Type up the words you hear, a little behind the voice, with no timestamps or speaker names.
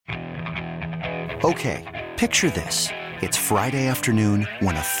Okay, picture this. It's Friday afternoon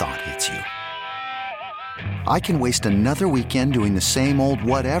when a thought hits you. I can waste another weekend doing the same old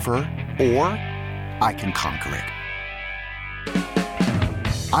whatever, or I can conquer it.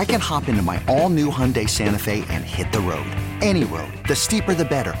 I can hop into my all-new Hyundai Santa Fe and hit the road. Any road. The steeper, the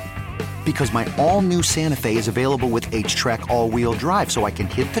better. Because my all-new Santa Fe is available with H-Track all-wheel drive, so I can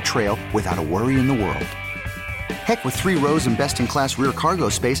hit the trail without a worry in the world. Heck, with 3 rows and best-in-class rear cargo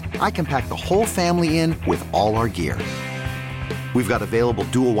space, I can pack the whole family in with all our gear. We've got available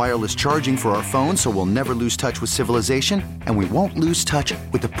dual wireless charging for our phones, so we'll never lose touch with civilization, and we won't lose touch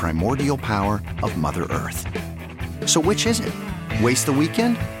with the primordial power of Mother Earth. So which is it? Waste the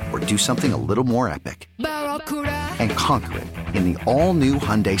weekend or do something a little more epic? And conquer it in the all-new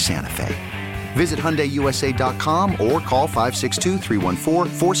Hyundai Santa Fe. Visit HyundaiUSA.com or call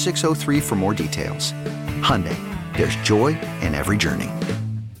 562-314-4603 for more details. Hyundai, there's joy in every journey.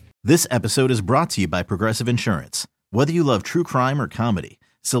 This episode is brought to you by Progressive Insurance. Whether you love true crime or comedy,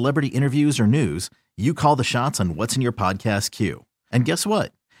 celebrity interviews or news, you call the shots on what's in your podcast queue. And guess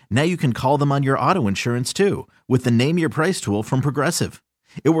what? Now you can call them on your auto insurance too with the Name Your Price tool from Progressive.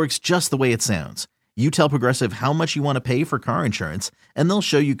 It works just the way it sounds. You tell Progressive how much you want to pay for car insurance, and they'll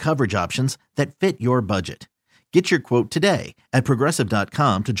show you coverage options that fit your budget. Get your quote today at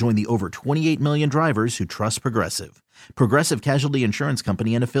Progressive.com to join the over 28 million drivers who trust Progressive. Progressive Casualty Insurance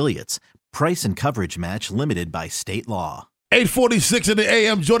Company and Affiliates. Price and coverage match limited by state law. 8:46 in the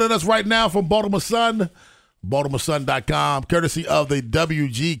a.m. Joining us right now from Baltimore Sun, BaltimoreSun.com, courtesy of the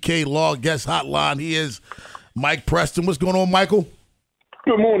WGK Law Guest Hotline. He is Mike Preston. What's going on, Michael?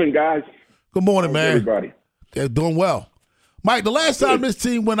 Good morning, guys. Good morning, How's man. everybody? They're doing well. Mike, the last time this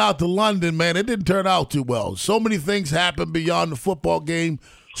team went out to London, man, it didn't turn out too well. So many things happened beyond the football game,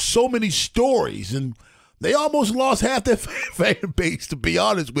 so many stories, and they almost lost half their fan base, to be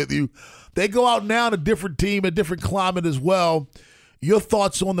honest with you. They go out now in a different team, a different climate as well. Your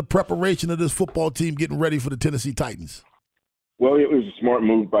thoughts on the preparation of this football team getting ready for the Tennessee Titans? Well, it was a smart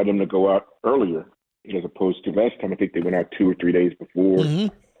move by them to go out earlier as opposed to last time. I think they went out 2 or 3 days before.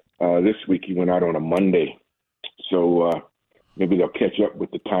 This week he went out on a Monday. So maybe they'll catch up with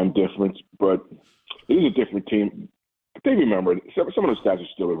the time difference. But it is a different team. They remember some of those guys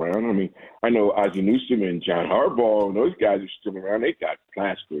are still around. I mean, I know Ozzie Newsome and John Harbaugh, and those guys are still around. They got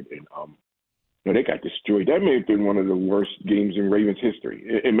plastered and they got destroyed. That may have been one of the worst games in Ravens history.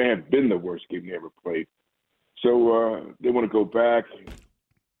 It may have been the worst game they ever played. So they want to go back,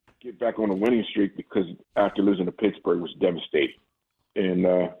 get back on a winning streak because after losing to Pittsburgh was devastating. And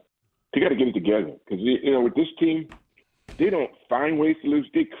they got to get it together because, with this team, they don't find ways to lose.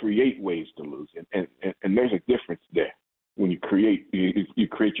 They create ways to lose. And there's a difference there. When you create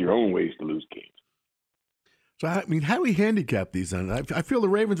your own ways to lose games. So, I mean, how do we handicap these? And I feel the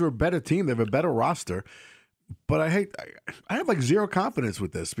Ravens are a better team. They have a better roster. But I have like zero confidence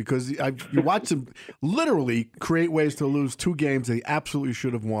with this because you watch them literally create ways to lose 2 games they absolutely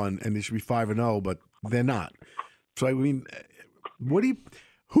should have won, and they should be 5-0, but they're not. So, I mean, who do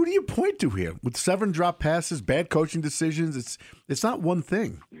you point to here? With 7 drop passes, bad coaching decisions, it's not one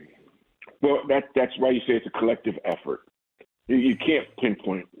thing. Well, that's why you say it's a collective effort. You can't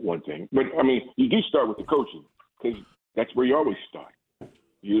pinpoint one thing. But, I mean, you do start with the coaching because that's where you always start.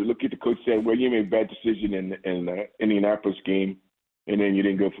 You look at the coach and say, well, you made a bad decision in the Indianapolis game, and then you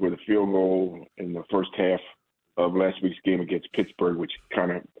didn't go for the field goal in the first half of last week's game against Pittsburgh, which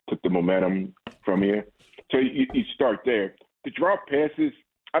kind of took the momentum from here. So you start there. The drop passes,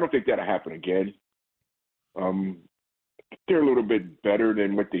 I don't think that'll happen again. They're a little bit better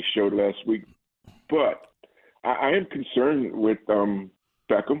than what they showed last week. But I am concerned with Beckham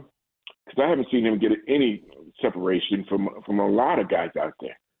because I haven't seen him get any separation from a lot of guys out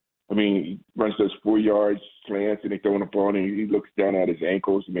there. I mean, he runs those 4 yards slants and they throw the ball and he looks down at his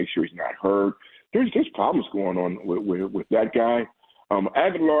ankles to make sure he's not hurt. There's problems going on with that guy.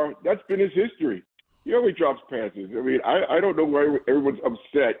 Aguilar, that's been his history. He always drops passes. I mean, I don't know why everyone's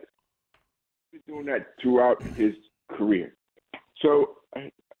upset. He's been doing that throughout his career. So,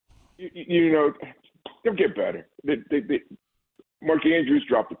 they'll get better. Mark Andrews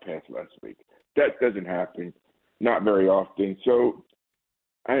dropped a pass last week. That doesn't happen, not very often. So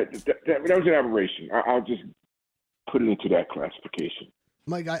that was an aberration. I'll just put it into that classification.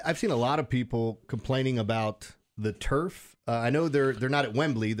 Mike, I've seen a lot of people complaining about the turf. I know they're not at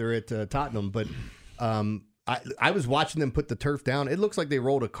Wembley; they're at Tottenham. But I was watching them put the turf down. It looks like they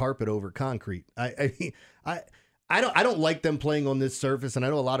rolled a carpet over concrete. I don't like them playing on this surface, and I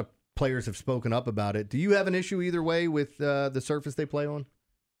know a lot of players have spoken up about it. Do you have an issue either way with the surface they play on?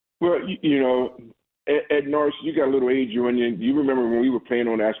 Well, Ed Norris, you got a little age on you. You remember when we were playing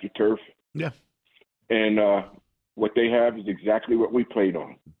on AstroTurf? Yeah. And what they have is exactly what we played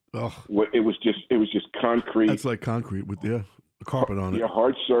on. Oh, It was just concrete. that's like concrete with a carpet on it. Yeah,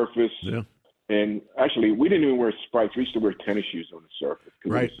 hard surface. Yeah. And actually, we didn't even wear spikes. We used to wear tennis shoes on the surface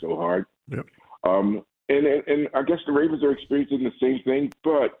because Right. it was so hard. Yep. And I guess the Ravens are experiencing the same thing.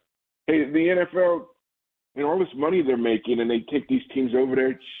 But hey, the NFL, all this money they're making, and they take these teams over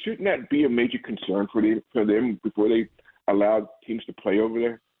there. Shouldn't that be a major concern for them before they allow teams to play over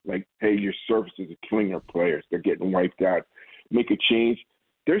there? Like, hey, your services are killing our players. They're getting wiped out. Make a change.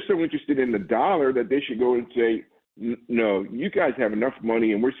 They're so interested in the dollar that they should go and say, no, you guys have enough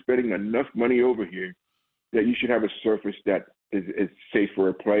money, and we're spending enough money over here that you should have a surface that is safe for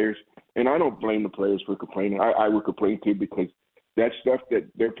our players. And I don't blame the players for complaining. I would complain too, because that stuff that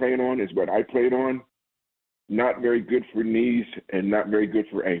they're playing on is what I played on. Not very good for knees and not very good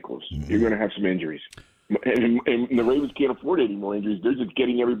for ankles. You're going to have some injuries. And the Ravens can't afford any more injuries. They're just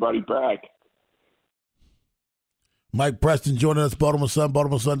getting everybody back. Mike Preston joining us, Baltimore Sun,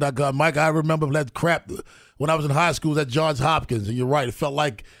 BaltimoreSun.com. Mike, I remember that crap when I was in high school at Johns Hopkins, and you're right. It felt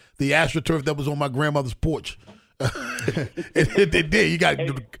like the AstroTurf that was on my grandmother's porch. it did. You got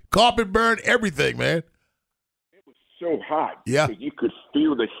carpet burn, everything, man. It was so hot. Yeah. You could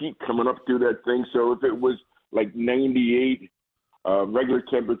feel the heat coming up through that thing. So if it was like 98 regular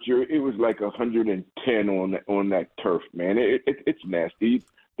temperature, it was like 110 on that turf, man. It's nasty.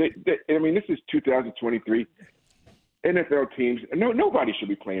 This is 2023. NFL teams, nobody should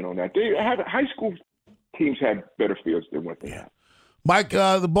be playing on that. High school teams have better fields than what they have. Mike,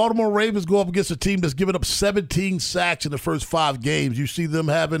 the Baltimore Ravens go up against a team that's given up 17 sacks in the first 5 games. You see them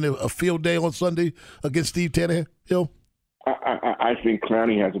having a field day on Sunday against Steve Tannehill? I think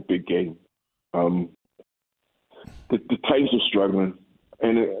Clowney has a big game. The Titans are struggling,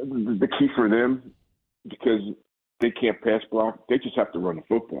 and the key for them, because they can't pass block, they just have to run the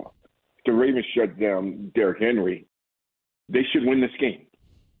football. If the Ravens shut down Derrick Henry, they should win this game,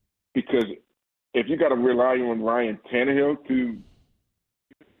 because if you got to rely on Ryan Tannehill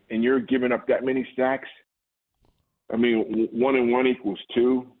and you're giving up that many sacks, 1 and 1 equals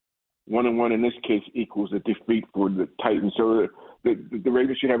 2. 1 and 1 in this case equals a defeat for the Titans. So the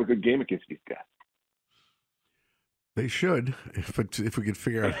Ravens should have a good game against these guys. They should, if we could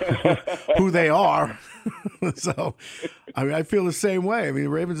figure out who they are. So, I feel the same way. The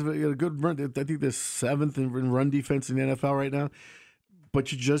Ravens have a good run. I think they're 7th in run defense in the NFL right now.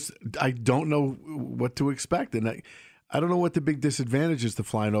 But I don't know what to expect. And I don't know what the big disadvantage is to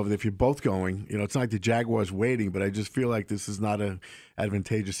flying over there if you're both going. It's not like the Jaguars waiting, but I just feel like this is not an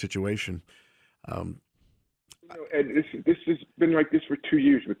advantageous situation. And this has been like this for 2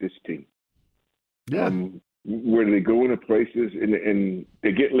 years with this team. Yeah. Where they go into places and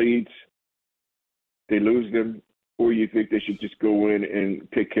they get leads, they lose them, or you think they should just go in and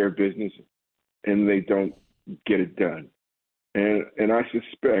take care of business, and they don't get it done. And I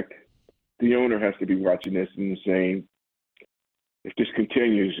suspect the owner has to be watching this and saying, if this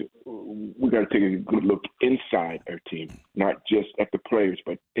continues, we got to take a good look inside our team, not just at the players,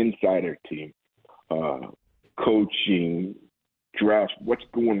 but inside our team. Coaching, drafts, what's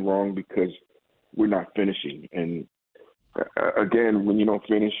going wrong, because we're not finishing. And again, when you don't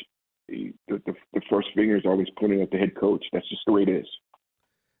finish, the first finger is always pointing at the head coach. That's just the way it is.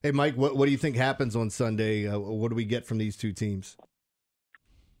 Hey, Mike, what do you think happens on Sunday? What do we get from these two teams?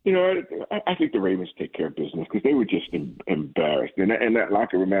 I think the Ravens take care of business, because they were just embarrassed. And that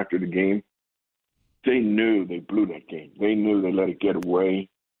locker room after the game, they knew they blew that game. They knew they let it get away.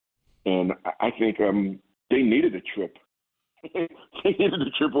 And I think they needed a trip. They needed a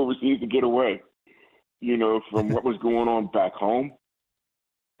trip overseas to get away, from what was going on back home,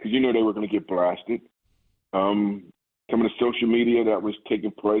 because they were going to get blasted. Some of the social media that was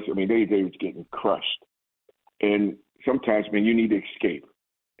taking place, they was getting crushed. And sometimes, man, you need to escape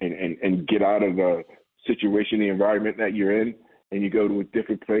and get out of the situation, the environment that you're in, and you go to a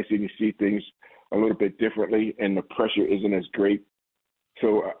different place and you see things a little bit differently, and the pressure isn't as great.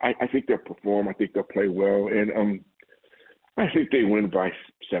 So I think they'll perform. I think they'll play well. And I think they win by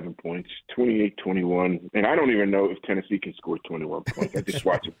 7 points, 28-21. And I don't even know if Tennessee can score 21 points. I just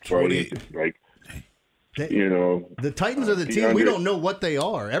watch them play. It's just like, the Titans are the team. We don't know what they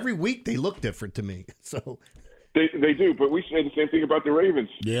are. Every week they look different to me. So They do, but we say the same thing about the Ravens.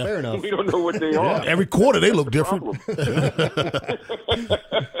 Yeah. Fair enough. We don't know what they are. Every quarter they look different.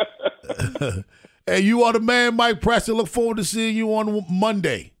 Hey, you are the man, Mike Preston. Look forward to seeing you on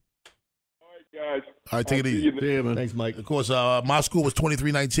Monday. All right, guys. All right, take it easy. Yeah, man. Thanks, Mike. Of course, my score was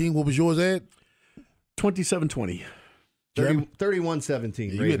 23-19. What was yours, Ed? 27-20.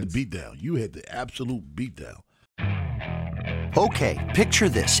 31-17. You had the beatdown. You had the absolute beatdown. Okay, picture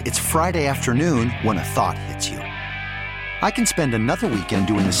this. It's Friday afternoon when a thought hits you. I can spend another weekend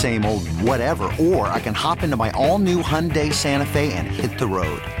doing the same old whatever, or I can hop into my all-new Hyundai Santa Fe and hit the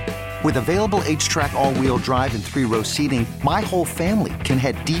road. With available H-Track all-wheel drive and 3-row seating, my whole family can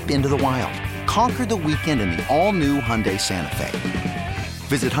head deep into the wild. Conquer the weekend in the all-new Hyundai Santa Fe.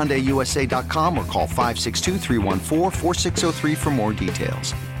 Visit HyundaiUSA.com or call 562-314-4603 for more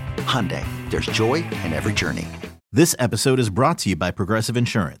details. Hyundai, there's joy in every journey. This episode is brought to you by Progressive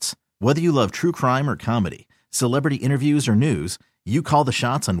Insurance. Whether you love true crime or comedy, celebrity interviews or news, you call the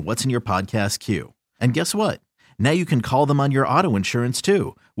shots on what's in your podcast queue. And guess what? Now you can call them on your auto insurance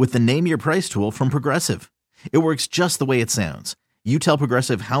too with the Name Your Price tool from Progressive. It works just the way it sounds. You tell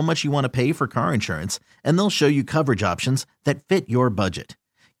Progressive how much you want to pay for car insurance, and they'll show you coverage options that fit your budget.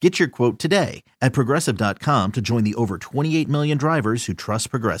 Get your quote today at Progressive.com to join the over 28 million drivers who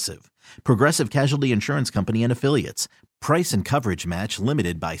trust Progressive. Progressive Casualty Insurance Company and Affiliates. Price and coverage match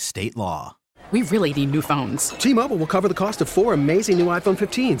limited by state law. We really need new phones. T-Mobile will cover the cost of 4 amazing new iPhone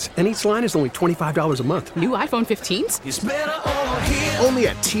 15s, and each line is only $25 a month. New iPhone 15s? It's better over here. Only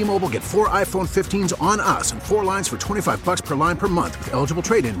at T-Mobile, get 4 iPhone 15s on us and 4 lines for $25 per line per month with eligible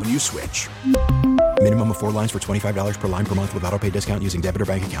trade-in when you switch. Minimum of 4 lines for $25 per line per month with autopay discount using debit or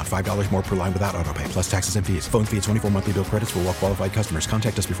bank account. $5 more per line without autopay, plus taxes and fees. Phone fee at 24 monthly bill credits for well-qualified customers.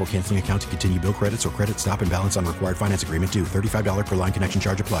 Contact us before canceling account to continue bill credits or credit stop and balance on required finance agreement due. $35 per line connection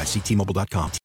charge applies. See T-Mobile.com.